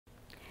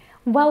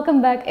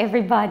Welcome back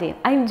everybody,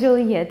 I'm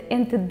Juliette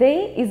and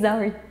today is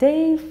our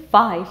day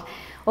 5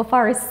 of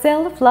our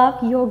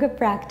self-love yoga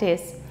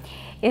practice.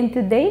 And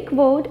today's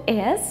quote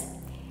is,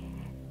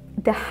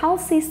 the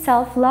healthy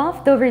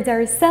self-love towards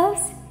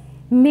ourselves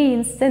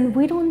means that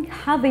we don't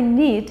have a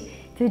need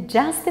to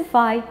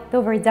justify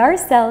towards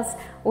ourselves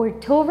or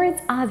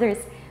towards others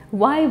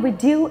why we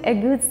do a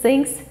good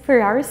things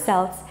for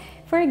ourselves.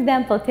 For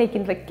example,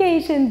 taking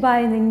vacation,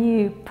 buying a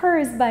new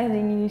purse, buying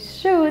a new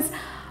shoes,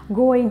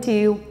 going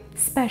to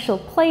special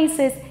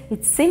places.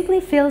 It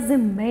simply feels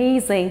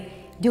amazing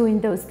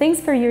doing those things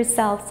for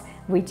yourselves,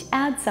 which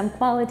add some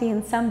quality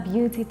and some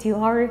beauty to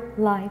our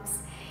lives.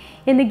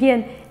 And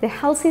again, the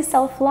healthy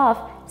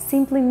self-love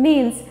simply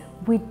means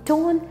we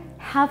don't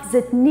have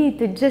that need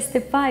to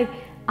justify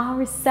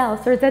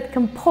ourselves or that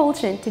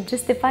compulsion to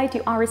justify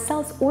to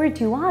ourselves or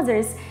to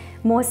others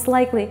most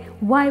likely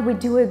why we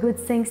do good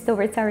things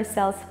towards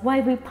ourselves, why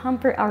we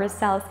pamper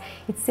ourselves.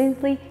 It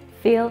simply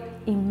feels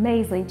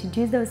amazing to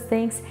do those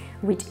things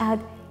which add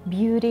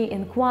beauty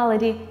and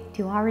quality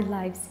to our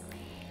lives.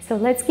 So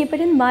let's keep it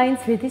in mind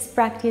through this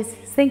practice,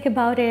 think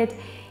about it,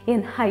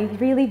 and I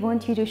really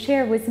want you to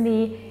share with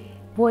me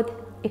what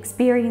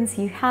experience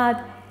you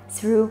had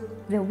through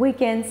the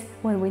weekends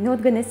when we're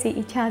not gonna see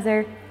each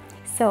other.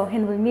 So,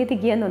 and we meet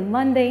again on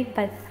Monday,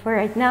 but for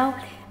right now,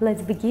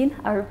 let's begin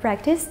our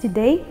practice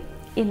today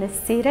in a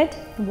seated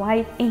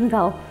wide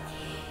angle.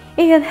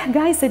 And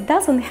guys, it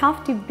doesn't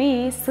have to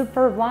be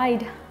super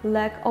wide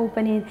leg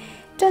opening.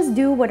 Just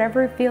do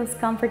whatever feels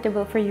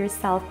comfortable for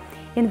yourself.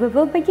 And we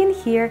will begin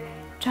here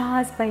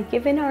just by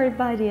giving our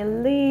body a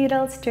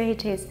little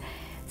stretches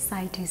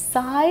side to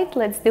side.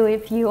 Let's do a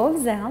few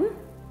of them.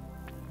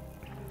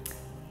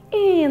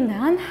 And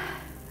then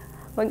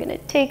we're gonna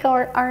take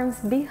our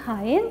arms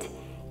behind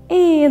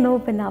and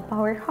open up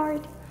our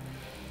heart.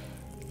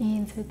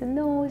 In through the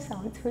nose,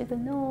 out through the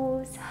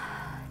nose.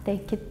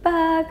 Take it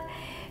back.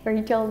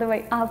 Reach all the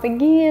way up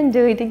again.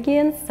 Do it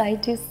again,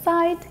 side to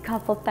side, a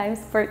couple times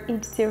for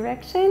each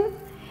direction.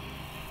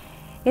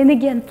 And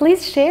again,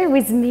 please share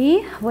with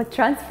me what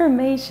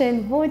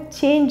transformation, what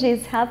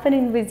changes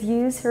happening with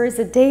you through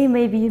the day.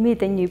 Maybe you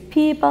meet a new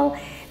people,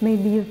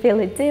 maybe you feel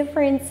a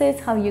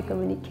differences, how you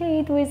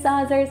communicate with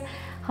others,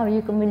 how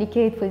you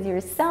communicate with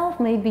yourself.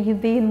 Maybe you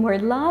being more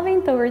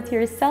loving towards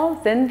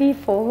yourself than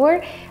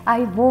before.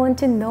 I want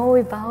to know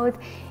about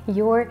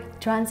your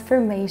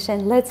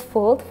transformation. Let's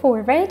fold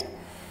forward.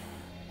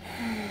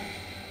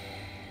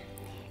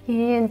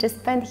 And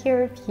just spend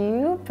here a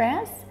few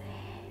breaths.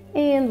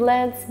 And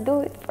let's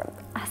do it from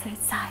the other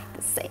side,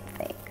 the same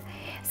thing.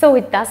 So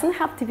it doesn't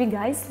have to be,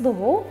 guys,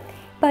 low,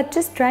 but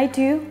just try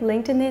to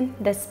lengthen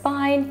the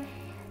spine.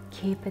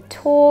 Keep it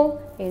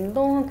tall and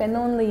long, and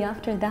only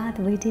after that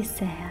we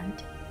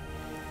descend.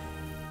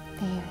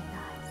 Very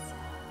nice.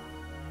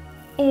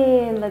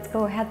 And let's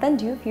go ahead and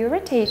do a few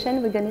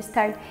rotations. We're going to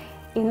start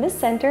in the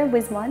center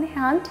with one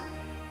hand.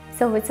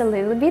 So it's a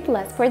little bit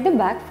less for the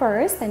back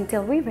first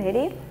until we're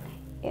ready.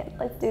 And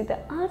let's do the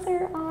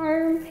other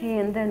arm.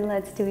 And then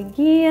let's do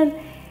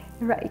again.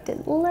 Right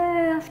and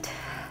left.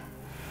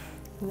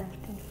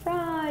 Left and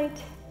right.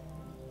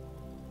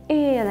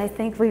 And I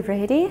think we're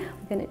ready.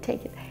 I'm going to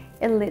take it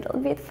a little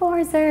bit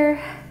further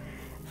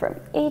from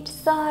each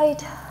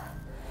side,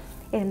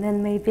 and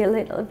then maybe a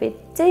little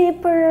bit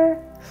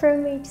deeper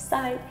from each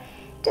side.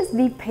 Just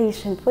be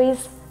patient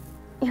with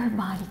your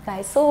body,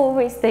 guys.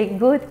 Always take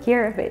good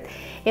care of it.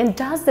 And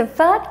just the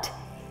fact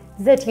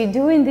that you're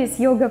doing this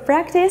yoga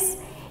practice,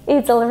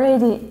 it's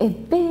already a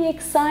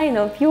big sign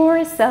of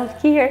your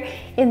self-care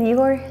and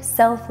your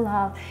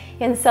self-love.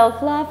 And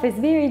self-love is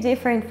very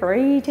different for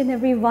each and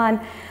every one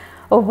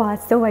of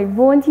us. So I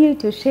want you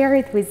to share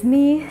it with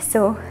me,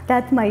 so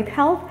that might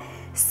help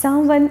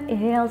someone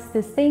else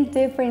to think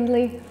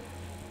differently.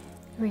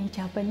 Reach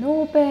up and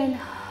open.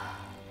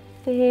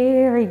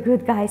 Very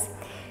good, guys.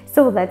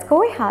 So let's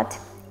go ahead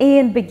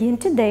and begin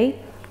today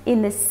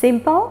in a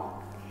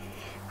simple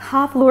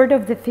half Lord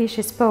of the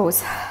Fishes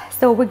pose.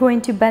 So we're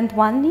going to bend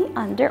one knee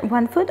under,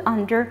 one foot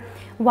under,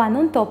 one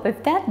on top.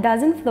 If that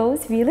doesn't flow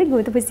really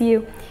good with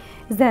you,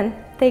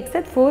 then take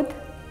that foot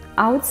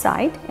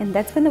outside, and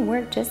that's gonna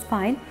work just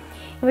fine.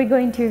 We're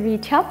going to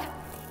reach up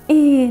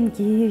and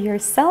give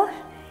yourself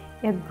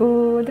a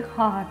good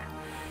hug.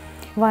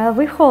 While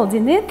we're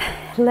holding it,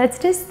 let's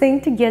just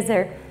think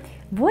together.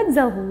 What's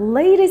the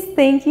latest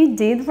thing you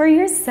did for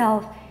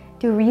yourself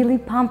to really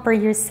pamper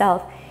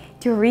yourself?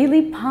 To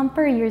really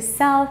pamper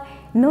yourself,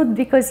 not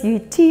because you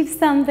achieved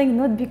something,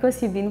 not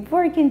because you've been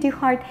working too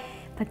hard,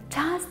 but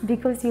just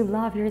because you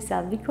love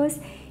yourself, because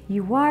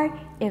you are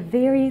a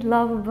very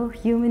lovable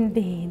human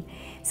being.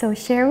 So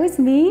share with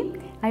me,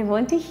 I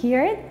want to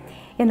hear it,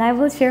 and I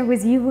will share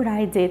with you what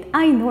I did.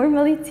 I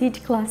normally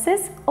teach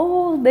classes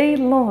all day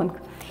long,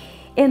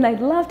 and I'd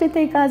love to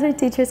take other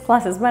teachers'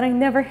 classes, but I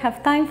never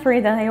have time for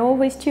it, and I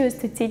always choose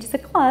to teach the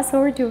class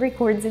or to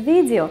record the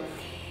video.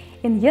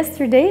 And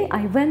yesterday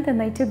I went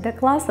and I took the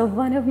class of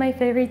one of my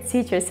favorite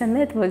teachers, and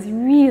it was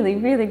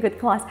really good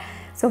class.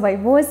 So I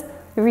was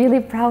really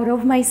proud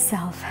of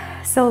myself.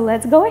 So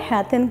let's go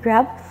ahead and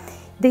grab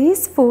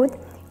this foot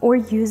or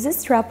use a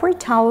strap or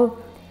towel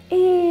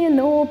and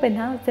open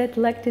out that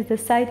leg to the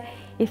side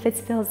if it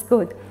feels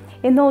good.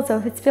 And also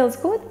if it feels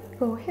good,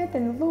 go ahead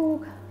and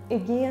look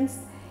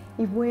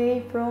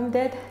away from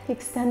that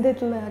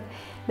extended leg.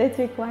 That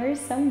requires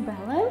some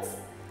balance.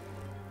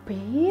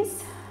 Breathe,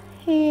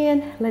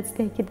 and let's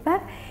take it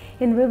back,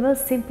 and we will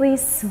simply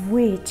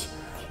switch.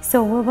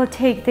 So we will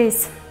take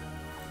this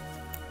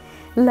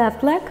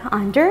left leg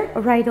under,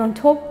 right on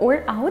top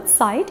or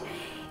outside,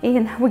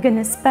 and we're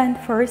gonna spend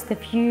first a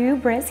few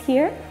breaths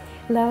here.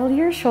 Level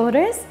your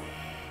shoulders.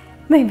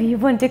 Maybe you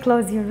want to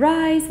close your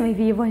eyes,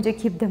 maybe you want to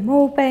keep them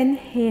open,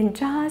 and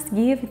just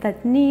give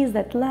that knees,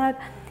 that leg,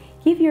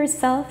 give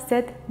yourself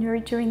that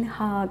nurturing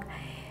hug.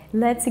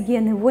 Let's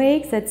again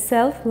awake that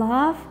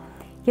self-love.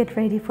 Get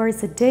ready for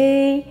the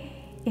day,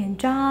 and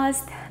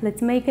just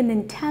let's make an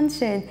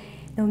intention.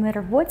 No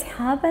matter what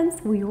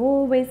happens, we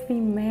always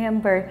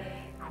remember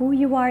who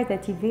you are,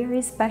 that you're a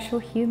very special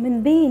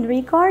human being,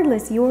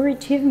 regardless your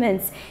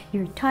achievements,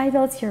 your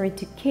titles, your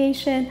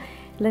education.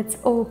 Let's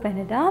open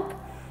it up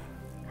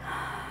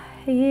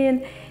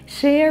and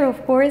share,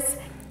 of course,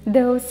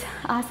 those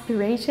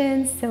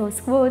aspirations,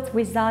 those quotes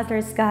with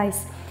others,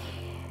 guys,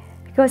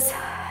 because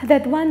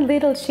that one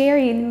little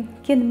sharing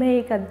can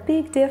make a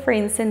big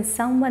difference in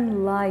someone's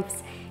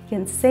lives,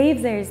 can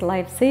save their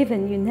lives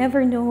even. You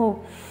never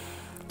know.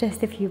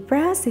 Just a few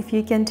breaths. If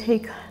you can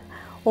take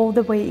all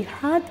the way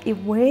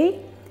away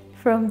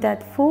from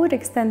that foot,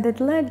 extended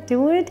leg,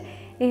 do it,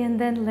 and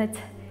then let's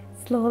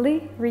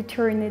slowly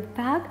return it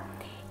back,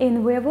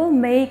 and we will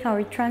make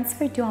our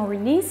transfer to our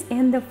knees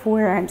and the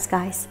forearms,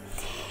 guys.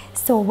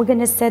 So we're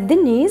gonna set the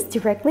knees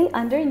directly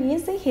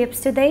underneath the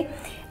hips today,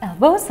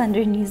 elbows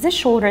underneath the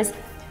shoulders.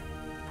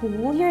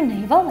 Pull your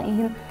navel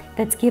in.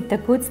 Let's give the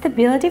good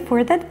stability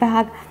for that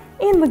back,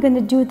 and we're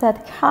gonna do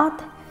that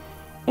cat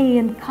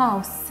and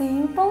cow,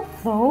 simple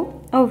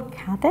flow of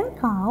cat and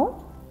cow.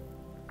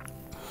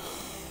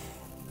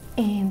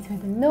 In through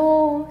the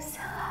nose,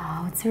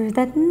 out through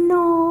that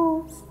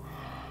nose.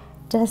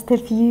 Just a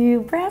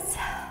few breaths.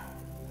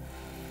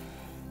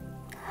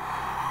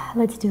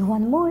 Let's do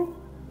one more.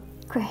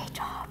 Great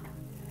job.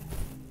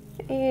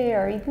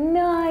 Very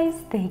nice.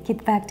 Take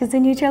it back to the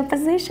neutral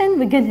position.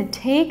 We're gonna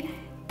take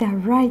the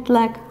right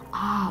leg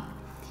up.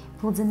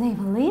 Pull the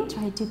navel in.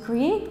 Try to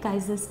create,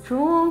 guys, a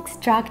strong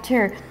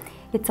structure.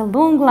 It's a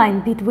long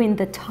line between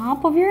the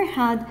top of your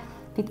head,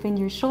 between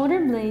your shoulder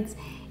blades,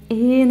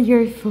 and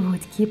your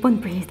foot. Keep on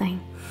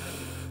breathing.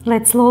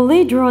 Let's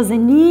slowly draw the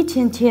knee,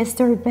 chin, chest,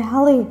 or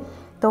belly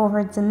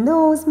towards the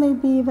nose,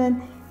 maybe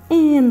even,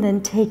 and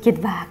then take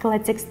it back.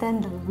 Let's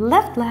extend the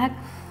left leg.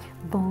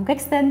 Long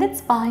extended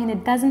spine.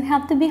 It doesn't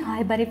have to be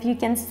high, but if you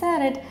can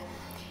set it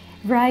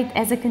right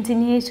as a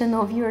continuation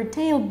of your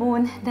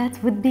tailbone,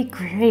 that would be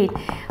great.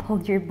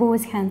 Hold your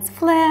both hands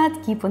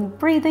flat. Keep on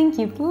breathing.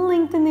 Keep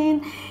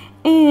lengthening.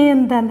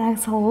 And then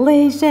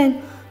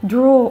exhalation.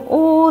 Draw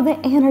all the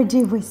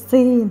energy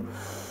within.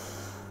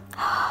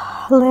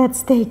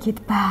 Let's take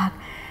it back.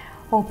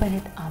 Open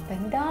it up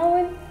and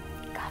down.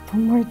 Couple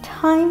more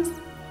times.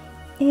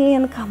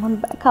 And come on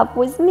back up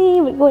with me.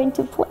 We're going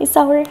to place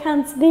our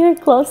hands very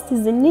close to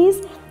the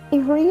knees. A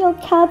real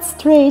cat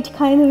stretch,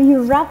 kind of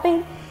you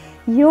wrapping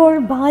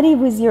your body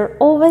with your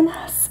open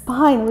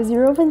spine, with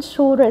your open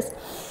shoulders.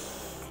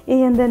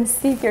 And then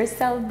sit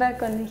yourself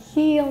back on the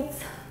heels.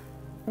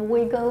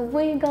 Wiggle,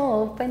 wiggle,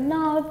 open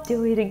up.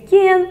 Do it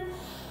again.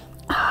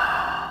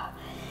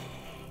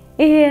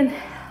 And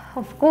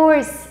of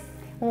course,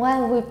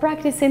 while we're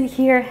practicing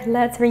here,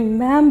 let's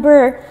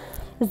remember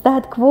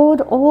that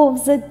quote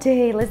of the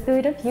day. Let's do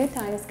it a few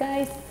times,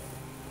 guys.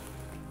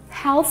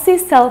 Healthy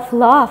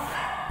self-love.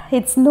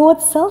 It's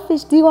not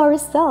selfish to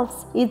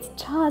ourselves. It's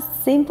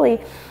just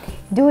simply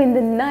doing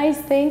the nice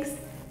things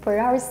for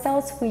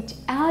ourselves, which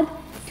add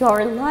to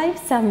our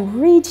life some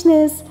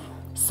richness,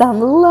 some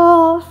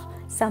love,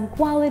 some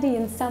quality,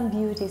 and some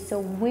beauty, so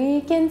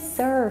we can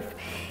serve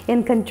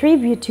and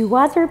contribute to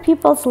other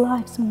people's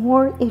lives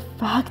more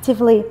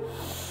effectively.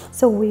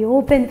 So we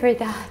open for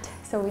that.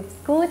 So it's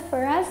good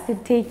for us to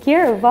take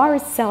care of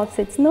ourselves.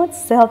 It's not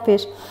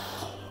selfish.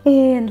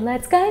 And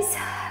let's, guys,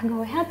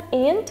 go ahead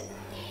and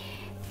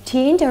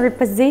change our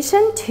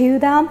position to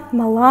the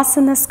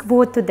Malasana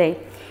squat today.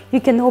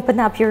 You can open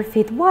up your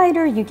feet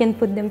wider. You can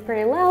put them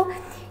parallel.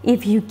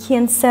 If you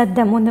can't set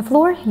them on the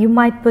floor, you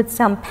might put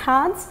some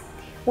pads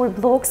or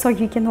blocks, or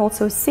you can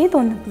also sit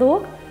on the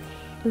block.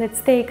 Let's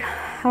take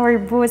our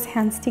both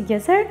hands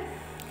together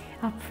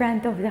up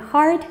front of the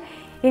heart,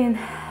 and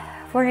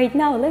for right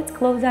now, let's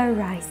close our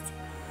eyes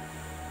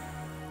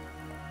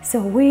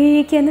so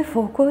we can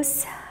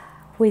focus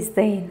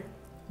within,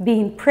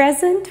 being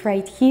present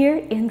right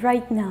here and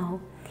right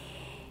now.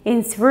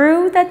 And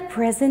through that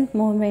present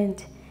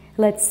moment,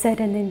 let's set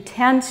an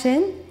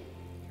intention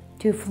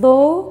to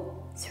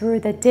flow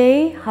through the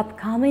day,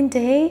 upcoming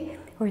day,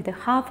 or the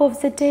half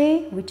of the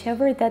day,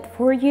 whichever that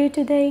for you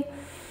today,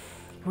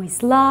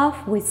 with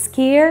love, with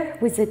care,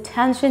 with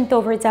attention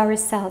towards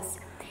ourselves.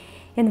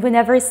 And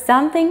whenever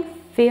something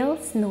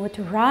feels not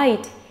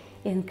right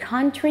and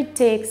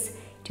contradicts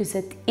to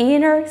that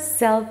inner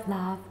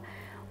self-love.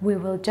 We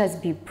will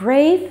just be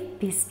brave,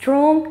 be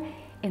strong,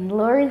 and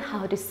learn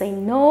how to say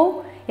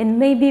no, and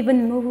maybe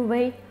even move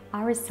away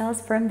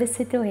ourselves from the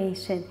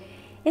situation.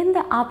 In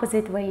the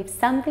opposite way, if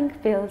something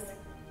feels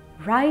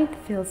right,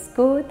 feels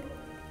good,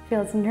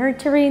 feels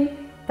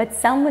nurturing, but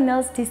someone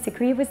else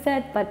disagrees with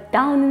that, but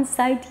down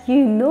inside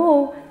you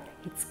know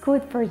it's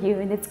good for you,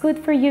 and it's good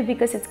for you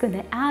because it's going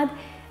to add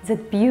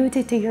that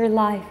beauty to your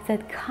life,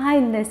 that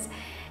kindness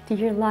to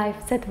your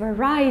life, that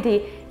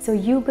variety, so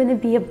you're going to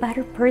be a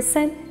better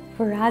person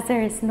for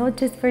others, not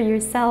just for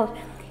yourself.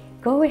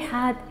 Go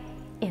ahead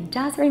and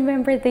just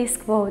remember this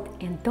quote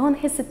and don't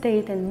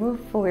hesitate and move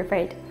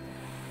forward.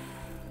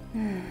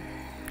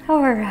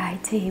 All right,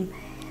 team,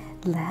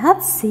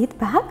 let's sit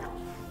back.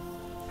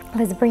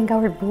 Let's bring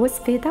our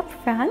both feet up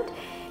front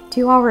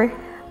to our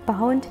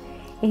bound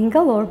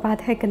angle or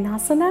Baddha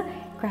Konasana.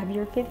 Grab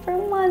your feet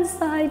from one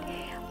side,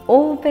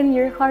 open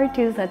your heart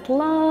to that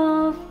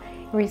love,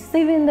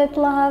 receiving that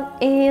love,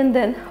 and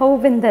then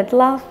open that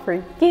love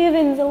for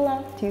giving the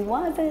love to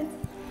others.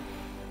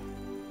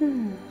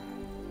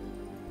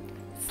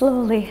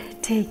 Slowly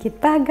take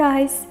it back,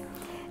 guys.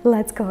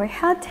 Let's go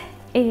ahead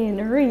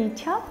and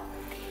reach up.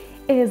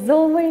 As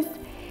always,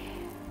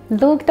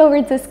 look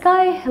towards the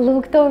sky,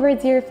 look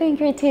towards your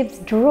fingertips,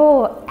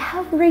 draw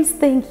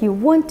everything you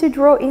want to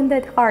draw in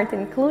that heart,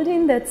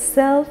 including that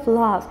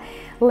self-love.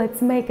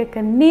 Let's make a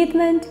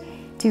commitment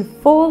to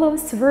follow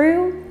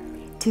through,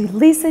 to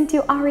listen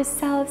to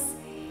ourselves,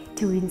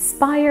 to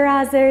inspire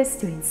others,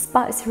 to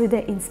inspire through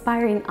the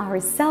inspiring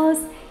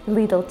ourselves,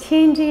 little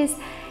changes.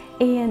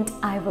 And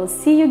I will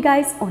see you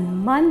guys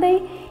on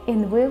Monday,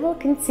 and we will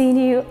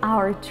continue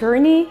our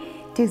journey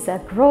to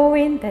the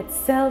growing that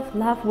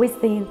self-love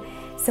within.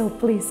 So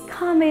please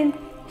comment,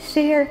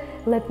 share,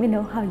 let me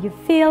know how you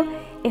feel,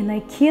 and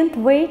I can't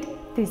wait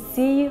to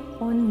see you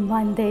on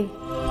Monday.